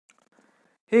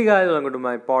Hey guys, welcome to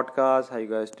my podcast. How you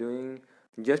guys doing?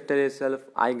 Just tell yourself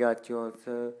I got your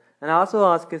answer, and also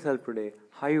ask yourself today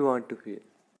how you want to feel.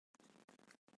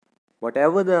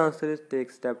 Whatever the answer is,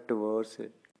 take step towards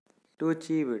it. To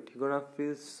achieve it, you're gonna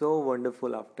feel so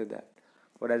wonderful after that.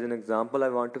 But as an example, I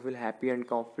want to feel happy and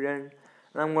confident,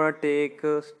 and I'm gonna take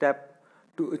a step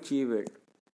to achieve it.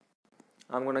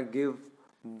 I'm gonna give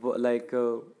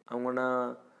I'm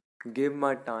gonna give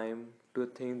my time to a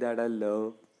thing that I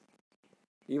love.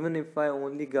 Even if I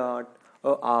only got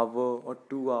an hour or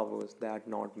 2 hours, that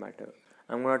not matter.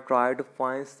 I'm gonna try to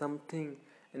find something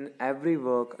in every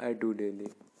work I do daily.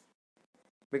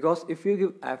 Because if you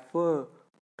give effort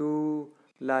to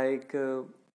like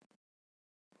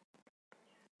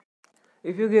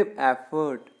if you give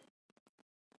effort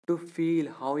to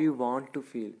feel how you want to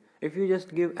feel, if you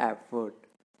just give effort,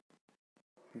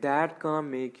 that gonna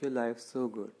make your life so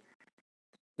good.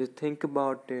 Just think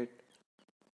about it.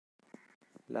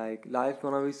 Like life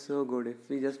gonna be so good if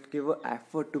we just give a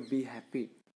effort to be happy.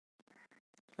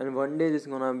 And one day it's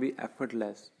gonna be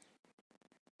effortless.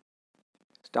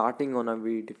 Starting gonna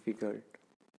be difficult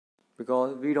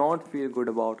because we don't feel good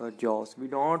about our jobs, we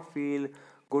don't feel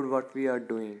good what we are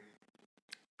doing,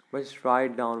 but just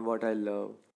write down what I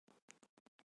love,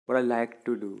 what I like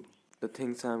to do, the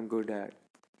things I'm good at,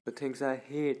 the things I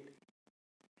hate.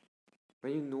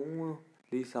 When you know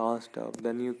these are stuff,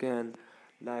 then you can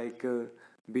like uh,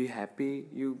 be happy.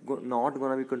 Not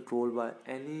gonna be controlled by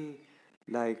any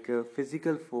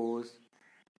physical force.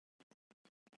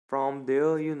 From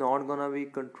there you're not gonna be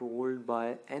controlled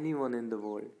by anyone in the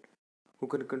world who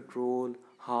can control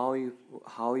how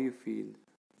you feel.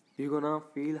 You're gonna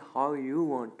feel how you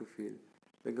want to feel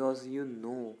because you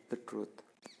know the truth.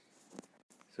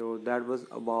 So that was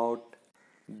about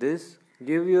this.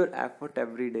 Give your effort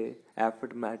every day.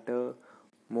 Effort matter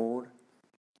more,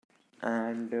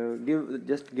 and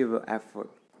give effort.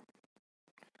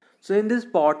 So in this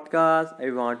podcast, I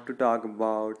want to talk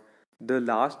about the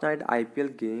last night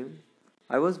IPL game.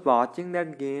 I was watching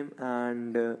that game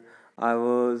and I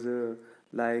was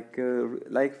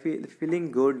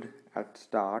feeling good at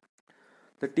start.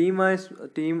 The team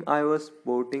I was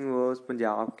supporting was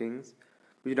Punjab Kings.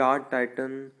 Gujarat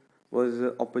Titan was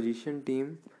opposition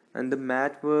team, and the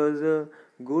match was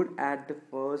good at the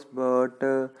first, but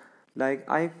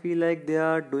I feel like they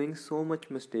are doing so much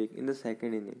mistake in the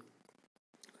second inning.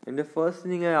 In the first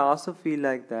inning, I also feel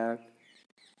like that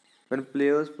when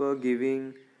players were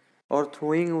giving or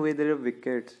throwing away their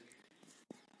wickets,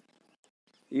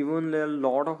 even a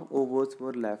lot of overs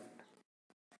were left.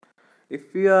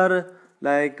 If we are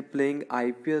playing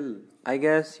IPL, I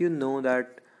guess you know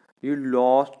that you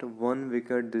lost one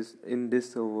wicket this in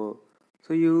this over.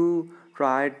 So you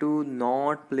try to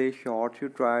not play shots, you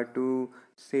try to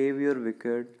save your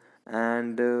wicket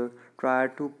and try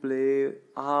to play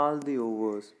all the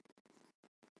overs.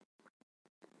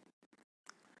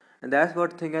 And that's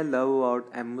what thing I love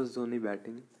about MS Dhoni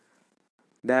batting.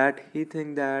 That he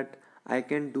think that I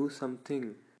can do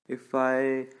something if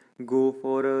I go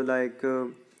for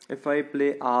if I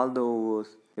play all the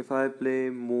overs, if I play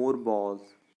more balls.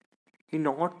 He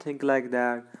not think like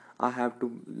that. I have to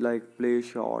play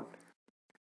short.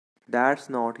 That's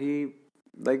not he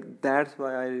that's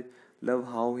why I love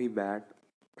how he bat.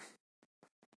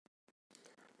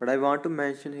 But I want to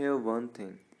mention here one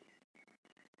thing.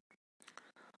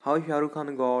 How Shah Rukh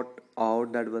Khan got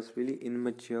out, that was really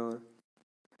immature.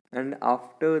 And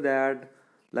after that,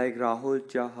 like Rahul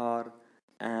Chahar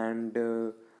and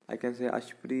I can say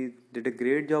Ashpreet did a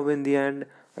great job in the end.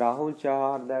 Rahul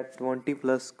Chahar, that 20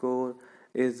 plus score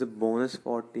is a bonus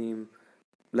for team,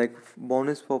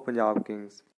 bonus for Punjab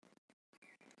Kings.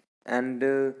 And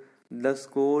the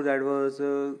score that was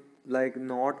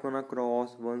not gonna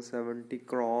cross 170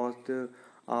 crossed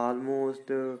almost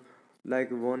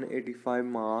 185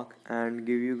 mark and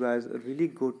give you guys a really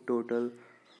good total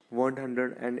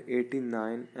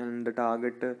 189, and the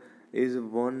target is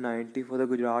 190 for the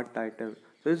Gujarat Titan.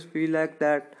 So just feel like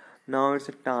that now it's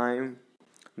a time.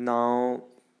 Now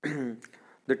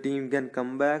the team can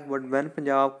come back, but when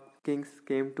Punjab Kings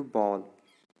came to ball,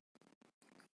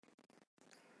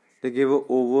 they gave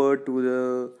over to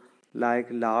the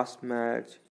last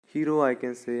match hero. I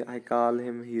can say I call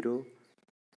him hero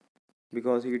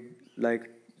because he like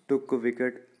took a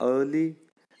wicket early,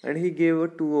 and he gave a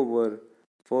two over.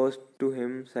 First to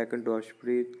him, second to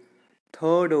Ashpreet.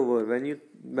 Third over, when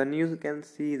you can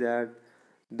see that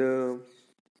the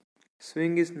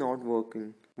swing is not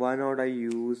working, why not I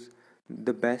use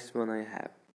the best one I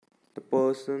have? The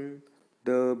person,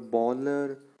 the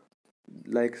bowler,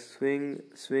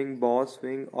 swing, ball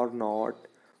swing or not,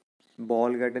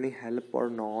 ball get any help or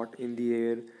not in the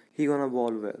air, he gonna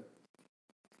ball well.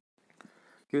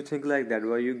 You think like that,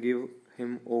 why you give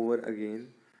him over again,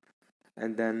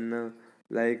 and then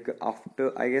like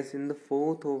after I guess in the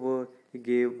fourth over he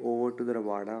gave over to the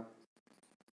Rabada,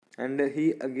 and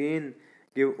he again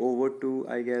gave over to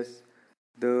I guess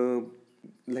the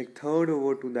like third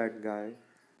over to that guy.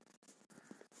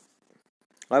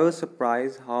 I was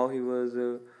surprised how he was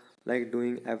like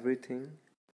doing everything.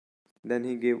 Then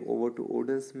he gave over to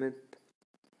Odin Smith.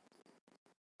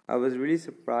 I was really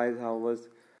surprised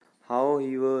how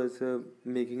he was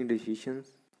making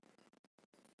decisions.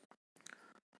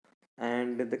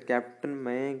 And the Captain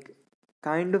Meg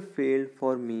kind of failed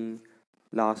for me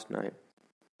last night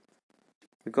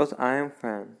because I am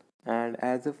fan, and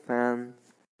as a fan,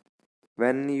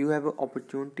 when you have an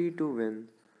opportunity to win,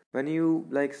 when you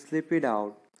like slip it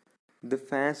out, the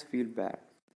fans feel bad.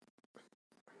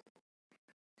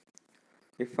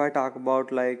 If I talk about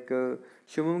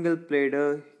Shubham Gill played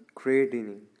a great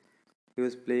inning. He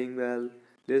was playing well.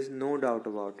 There's no doubt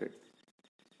about it.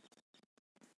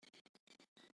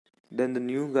 Then the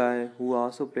new guy who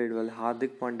also played well,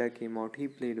 Hardik Pandya came out. He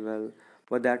played well,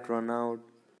 but that run out,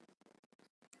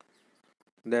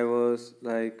 there was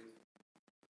like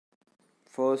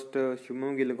first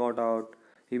Shubham Gill got out.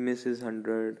 He misses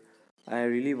 100. I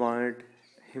really wanted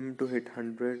him to hit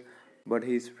 100, but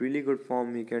he's really good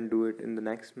form. He can do it in the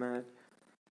next match.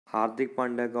 Hardik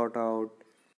Pandya got out.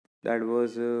 That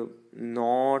was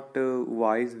not a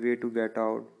wise way to get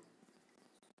out.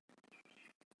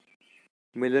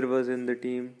 Miller was in the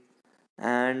team,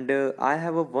 and I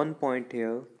have a one point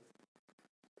here.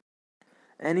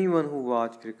 Anyone who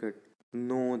watch cricket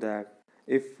know that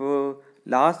if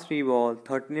last three ball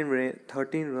 13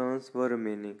 runs were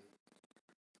remaining,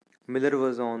 Miller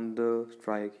was on the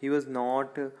strike. He was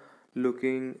not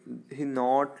he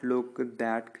not look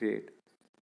that great.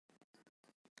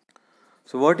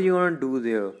 So what you gonna do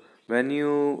there when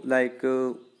you like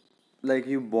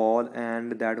you ball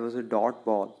and that was a dot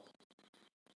ball?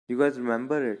 You guys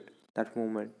remember it that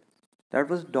moment? That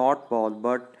was dot ball,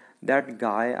 but that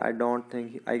guy, I don't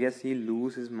think. I guess he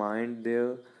lose his mind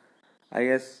there. I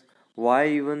guess why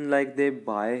even like they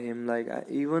buy him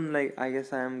even like I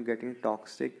guess I am getting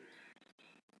toxic,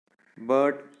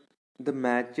 but the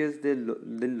matches they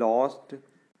lost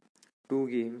two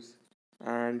games,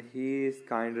 and he is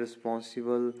kind of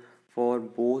responsible for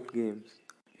both games.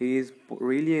 He is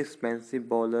really expensive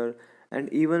bowler,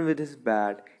 and even with his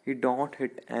bat, he don't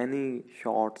hit any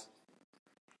shots.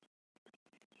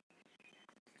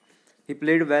 He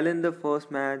played well in the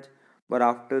first match, but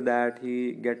after that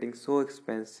he getting so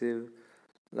expensive.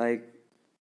 Like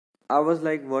I was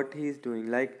like, what he's doing?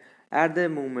 Like at the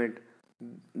moment,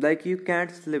 like you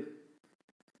can't slip.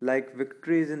 Like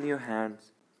victory is in your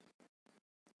hands.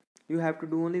 You have to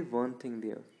do only one thing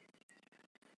there.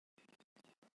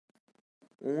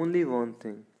 Only one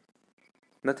thing.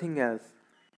 Nothing else.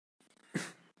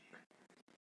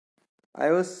 I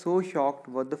was so shocked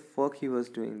what the fuck he was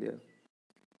doing there.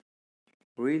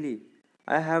 Really.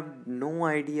 I have no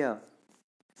idea.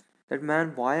 That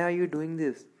man, why are you doing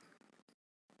this?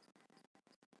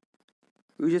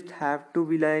 You just have to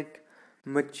be like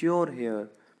mature here,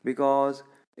 because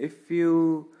if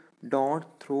you don't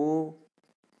throw,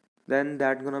 then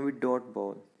that gonna be dot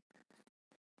ball.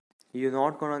 You're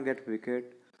not gonna get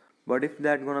wicket, but if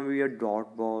that gonna be a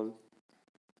dot ball,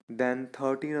 then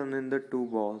 30 run in the two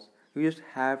balls. You just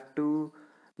have to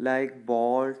like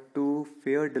ball two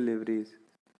fair deliveries.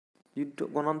 You're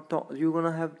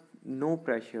gonna have no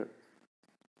pressure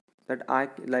that I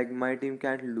like my team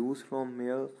can't lose from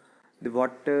here.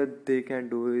 What they can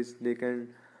do is they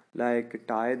can like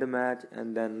tie the match,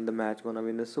 and then the match gonna be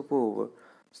in the super over.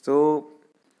 So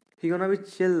he gonna be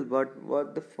chill, but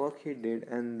what the fuck he did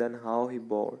and then how he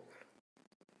bowled.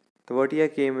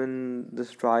 Tavatia came in the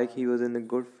strike. He was in a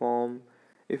good form.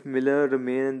 If Miller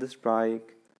remained in the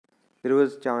strike, there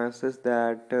was chances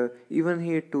that even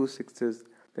he hit two sixes,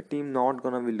 the team not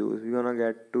gonna be lose. We're gonna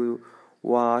get to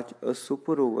watch a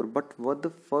super over. But what the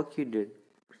fuck he did?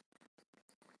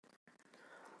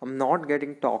 I'm not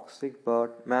getting toxic,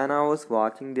 but man, I was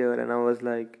watching there and I was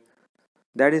like,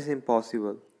 that is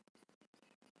impossible.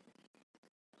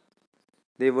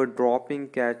 They were dropping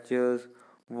catches.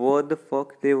 What the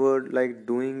fuck they were like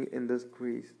doing in the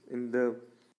crease, in the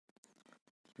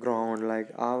ground?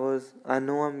 Like I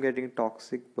know I'm getting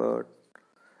toxic, but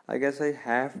I guess I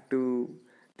have to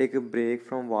take a break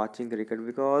from watching cricket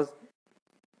because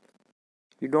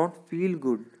you don't feel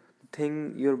good. The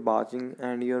thing you're watching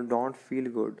and you don't feel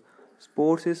good.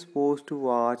 Sports is supposed to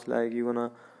watch like you're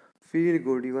gonna feel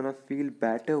good, you're gonna feel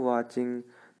better watching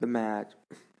the match.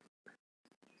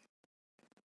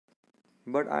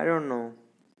 But I don't know.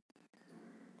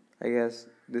 I guess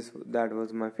this that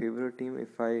was my favorite team.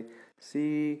 If I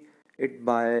see it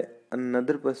by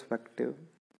another perspective,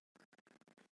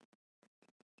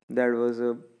 that was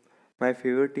my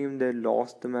favorite team. They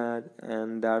lost the match,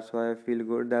 and that's why I feel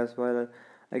good. That's why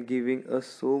I giving us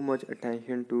so much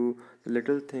attention to the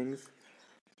little things.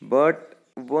 But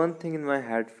one thing in my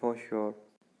head for sure,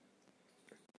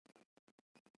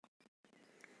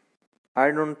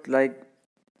 I don't like.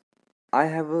 I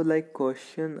have a like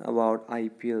question about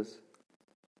IPLs.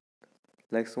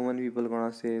 Like so many people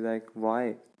gonna say like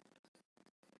why?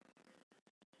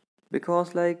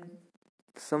 Because like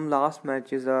some last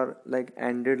matches are like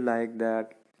ended like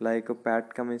that, like a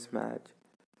Pat Cummins match.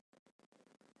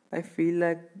 I feel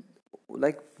like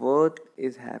what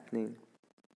is happening.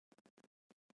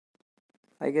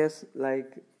 I guess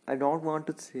like I don't want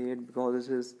to say it because this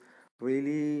is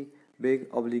really big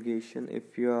obligation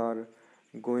if you are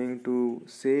going to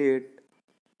say it,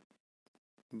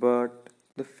 but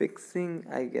the fixing,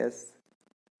 I guess,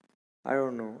 I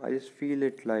don't know. I just feel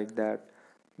it like that.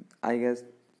 I guess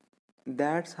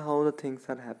that's how the things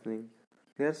are happening.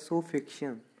 They are so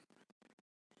fiction.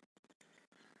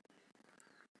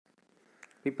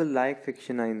 People like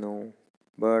fiction, I know,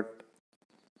 but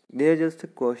they're just a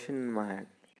question in my head.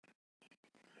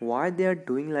 Why they are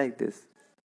doing like this?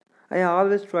 I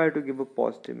always try to give a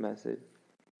positive message.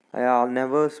 I'll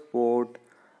never support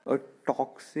a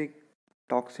toxicity.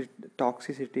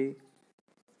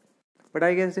 But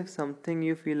I guess if something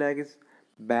you feel like is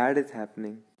bad is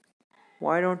happening,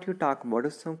 why don't you talk about it?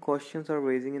 If some questions are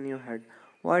raising in your head,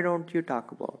 why don't you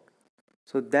talk about?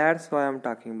 So that's why I'm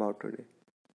talking about today.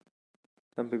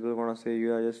 Some people are gonna say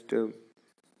you are just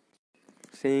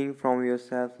saying from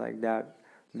yourself like that.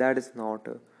 That is not,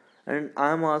 and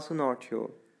I'm also not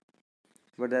sure.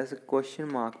 But there's a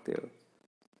question mark there.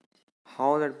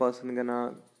 How that person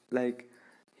gonna like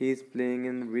he's playing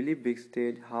in really big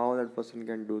stage? How that person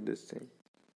can do this thing?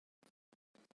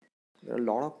 There are a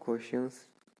lot of questions.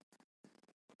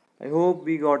 I hope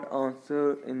we got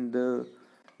answer in the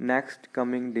next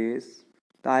coming days.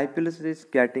 The IPL is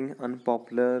getting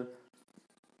unpopular.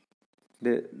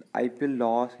 The IPL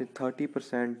lost a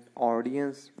 30%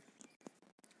 audience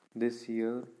this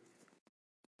year.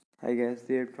 I guess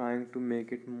they're trying to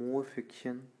make it more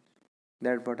fiction.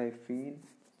 That's what I feel.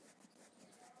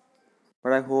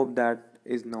 But I hope that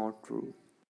is not true.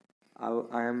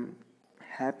 I am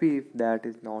happy if that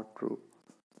is not true.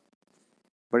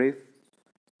 But if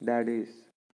that is,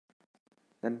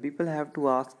 then people have to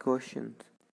ask questions.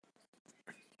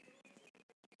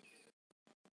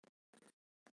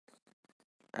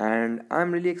 And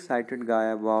I'm really excited, guy,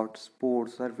 about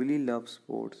sports. I really love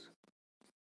sports.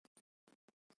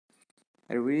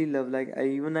 I really love like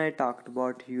I talked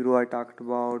about Euro, I talked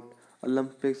about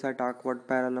Olympics, I talked about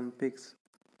Paralympics,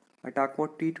 I talked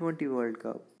about T20 World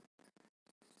Cup,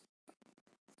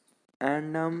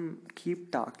 and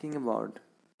keep talking about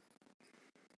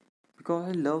because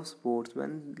I love sports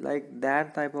when like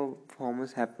that type of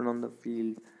performance happen on the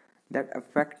field that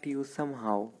affect you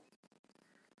somehow.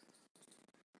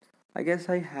 I guess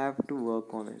I have to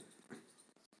work on it.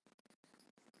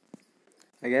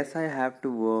 I guess I have to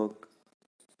work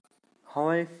how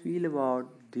I feel about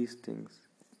these things.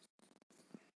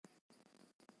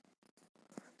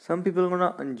 Some people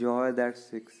gonna enjoy that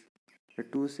six, the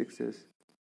two sixes,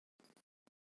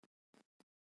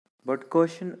 but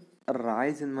question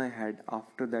arise in my head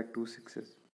after that two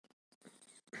sixes.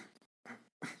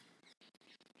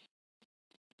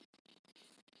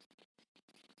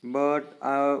 But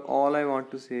all I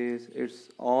want to say is it's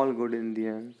all good in the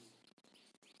end.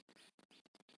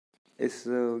 It's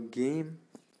a game.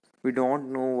 We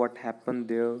don't know what happened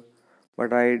there,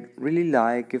 but I really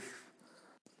like if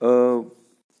uh,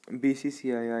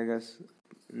 BCCI, I guess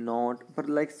not, but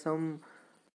like some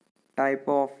type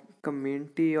of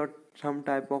community or some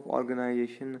type of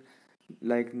organization,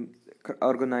 like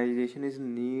organization is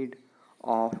in need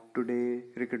of today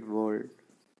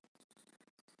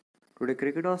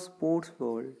cricket or sports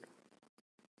world,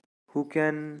 who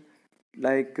can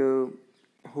like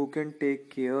who can take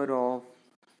care of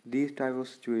these type of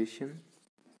situation.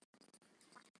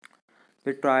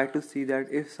 They try to see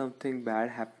that if something bad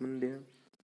happened there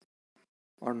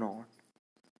or not.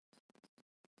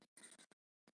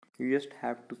 You just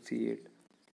have to see it.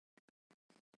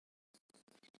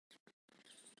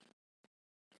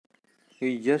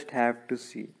 You just have to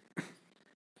see.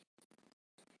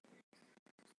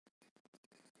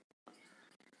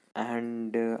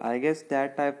 And I guess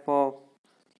that type of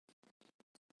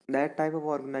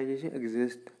organization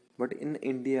exists, but in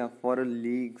India for a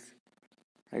leagues,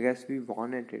 I guess we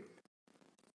wanted it.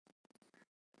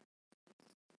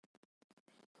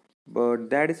 but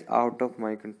that is out of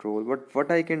my control. But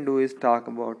what I can do is talk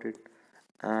about it,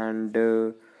 and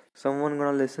someone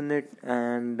gonna listen it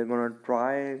and gonna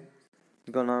try,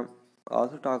 gonna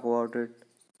also talk about it,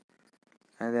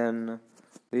 and then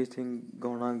this thing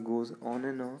gonna goes on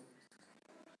and on.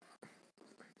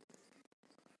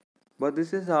 But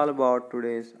this is all about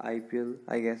today's IPL.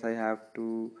 I guess I have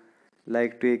to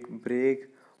take break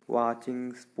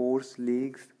watching sports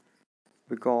leagues,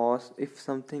 because if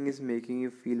something is making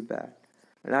you feel bad,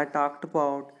 and I talked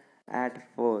about at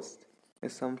first,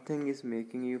 if something is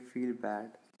making you feel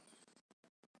bad,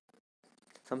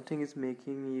 something is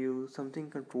making you,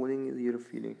 something controlling your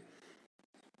feeling,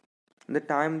 the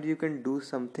time you can do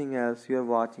something else, you are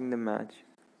watching the match,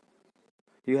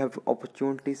 you have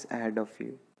opportunities ahead of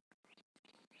you.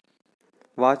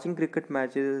 Watching cricket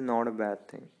matches is not a bad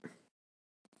thing.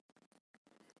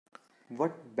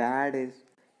 What bad is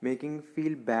making you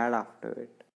feel bad after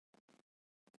it.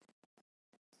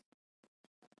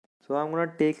 So I'm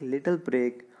gonna take little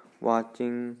break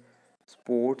watching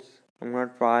sports. I'm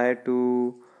gonna try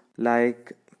to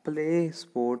like play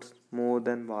sports more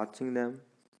than watching them.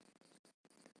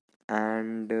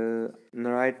 And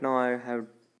right now I have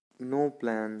no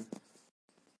plan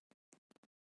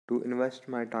to invest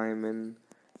my time in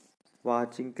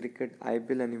watching cricket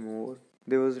IPL anymore.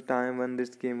 There was a time when this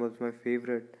game was my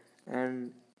favorite,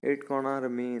 and it gonna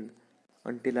remain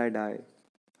until I die.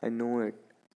 I know it.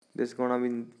 This gonna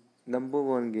be number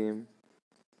one game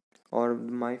or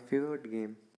my favorite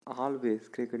game. Always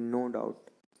cricket, no doubt.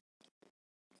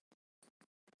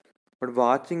 But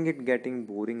watching it getting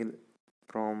boring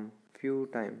from few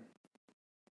time.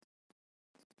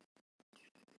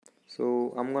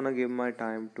 So I'm gonna give my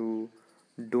time to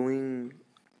doing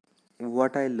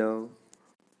what I love,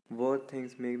 what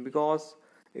things make, because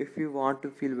if you want to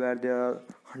feel bad, there are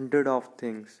hundred of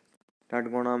things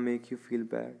that gonna make you feel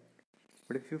bad.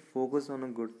 But if you focus on a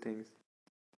good things,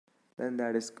 then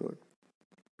that is good.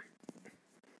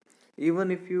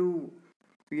 Even if you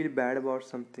feel bad about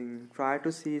something, try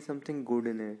to see something good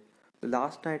in it. The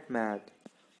last night match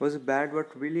was bad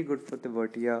but really good for the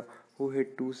Vatia who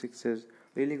hit two sixes.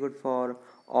 Really good for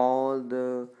all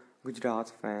the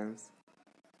Gujarat fans.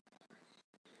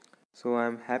 So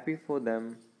I'm happy for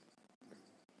them.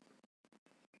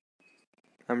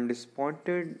 I'm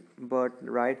disappointed, but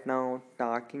right now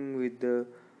talking with the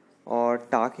or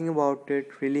talking about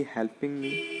it really helping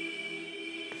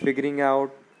me figuring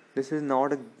out this is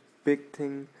not a big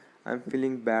thing. I'm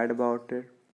feeling bad about it.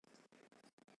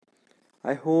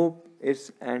 I hope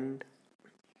it's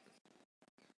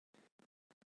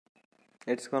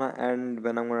gonna end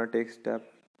when I'm gonna take step.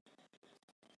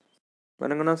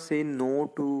 When I'm gonna say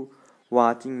no to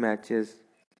watching matches.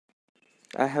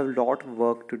 I have lot of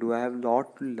work to do. I have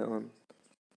lot to learn.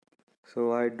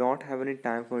 So I don't have any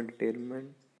time for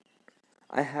entertainment.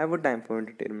 I have a time for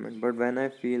entertainment, but when I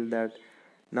feel that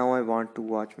now I want to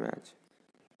watch match,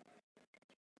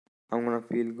 I'm gonna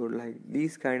feel good. Like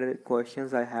these kind of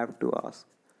questions I have to ask.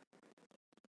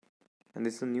 And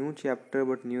this is a new chapter,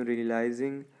 but new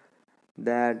realizing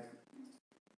that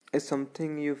is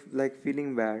something you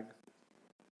feeling bad.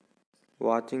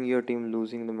 Watching your team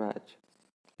losing the match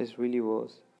is really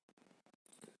worse.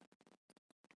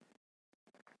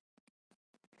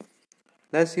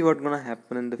 Let's see what's gonna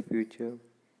happen in the future.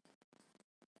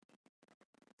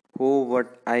 Oh,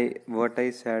 what I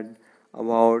said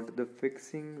about the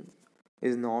fixing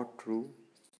is not true.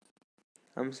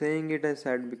 I'm saying it I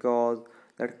said because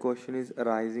that question is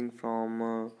arising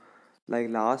from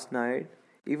last night,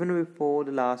 even before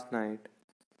the last night.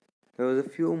 There was a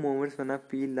few moments when I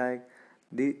feel like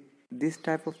the this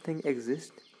type of thing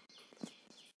exists.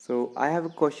 So I have a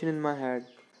question in my head.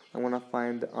 I'm gonna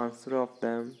find the answer of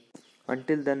them.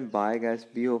 Until then, bye guys.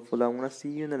 Be hopeful. I'm gonna see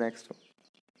you in the next one.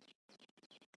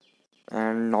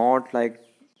 And not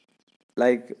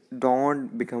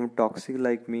don't become toxic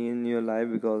like me in your life,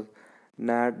 because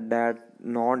that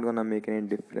not gonna make any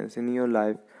difference in your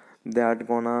life. That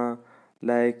gonna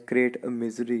create a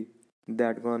misery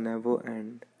that gonna never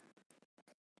end.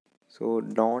 So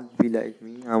don't be like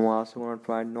me. I'm also gonna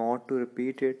try not to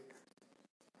repeat it.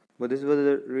 But this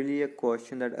was really a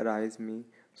question that arises me,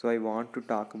 so I want to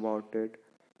talk about it.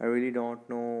 I really don't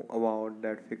know about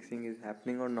that fixing is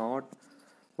happening or not,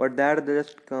 but that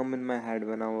just come in my head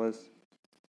when I was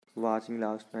watching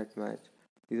last night match.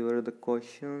 These were the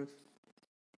questions.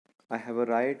 I have a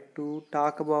right to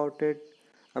talk about it.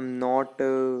 I'm not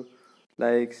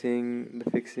saying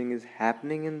the fixing is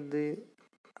happening in the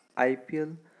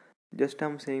IPL. Just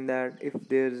I'm saying that if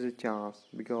there is a chance,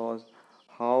 because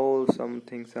how some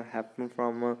things are happening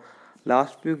from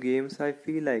last few games, I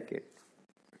feel like it.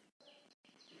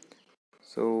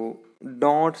 So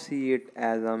don't see it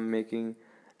as I'm making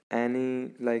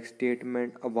any like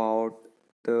statement about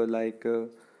the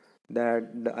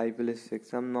that the IPL is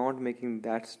fixed. I'm not making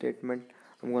that statement.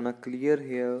 I'm gonna clear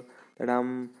here that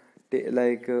I'm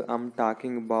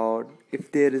talking about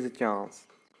if there is a chance.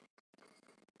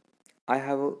 I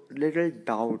have a little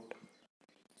doubt.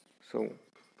 So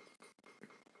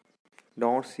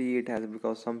don't see it as,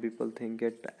 because some people think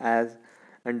it as,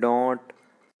 and don't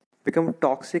become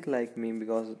toxic like me,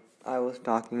 because I was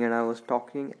talking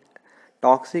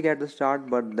toxic at the start,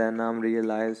 but then I'm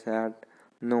realized that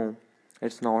no,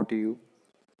 it's not you.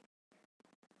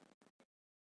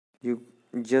 You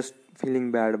just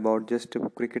feeling bad about just a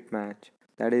cricket match.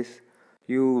 That is,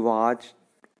 you watch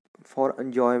for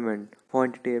enjoyment, for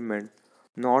entertainment,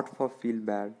 not for feel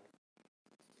bad.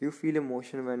 You feel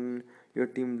emotion when your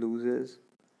team loses,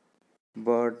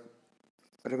 but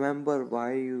remember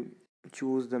why you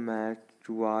choose the match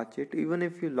to watch it. Even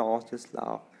if you lost, just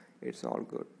laugh. It's all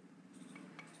good.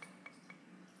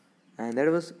 And that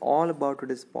was all about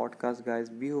today's podcast, guys.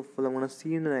 Be hopeful. I'm gonna see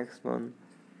you in the next one.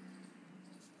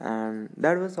 And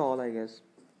that was all, I guess.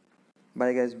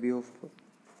 Bye, guys. Be hopeful.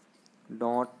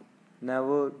 Don't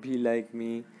never be like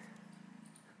me.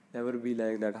 Never be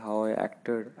like that. How I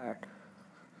acted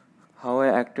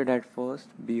at first.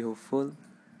 Be hopeful.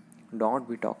 Don't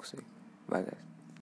be toxic. Bye, guys.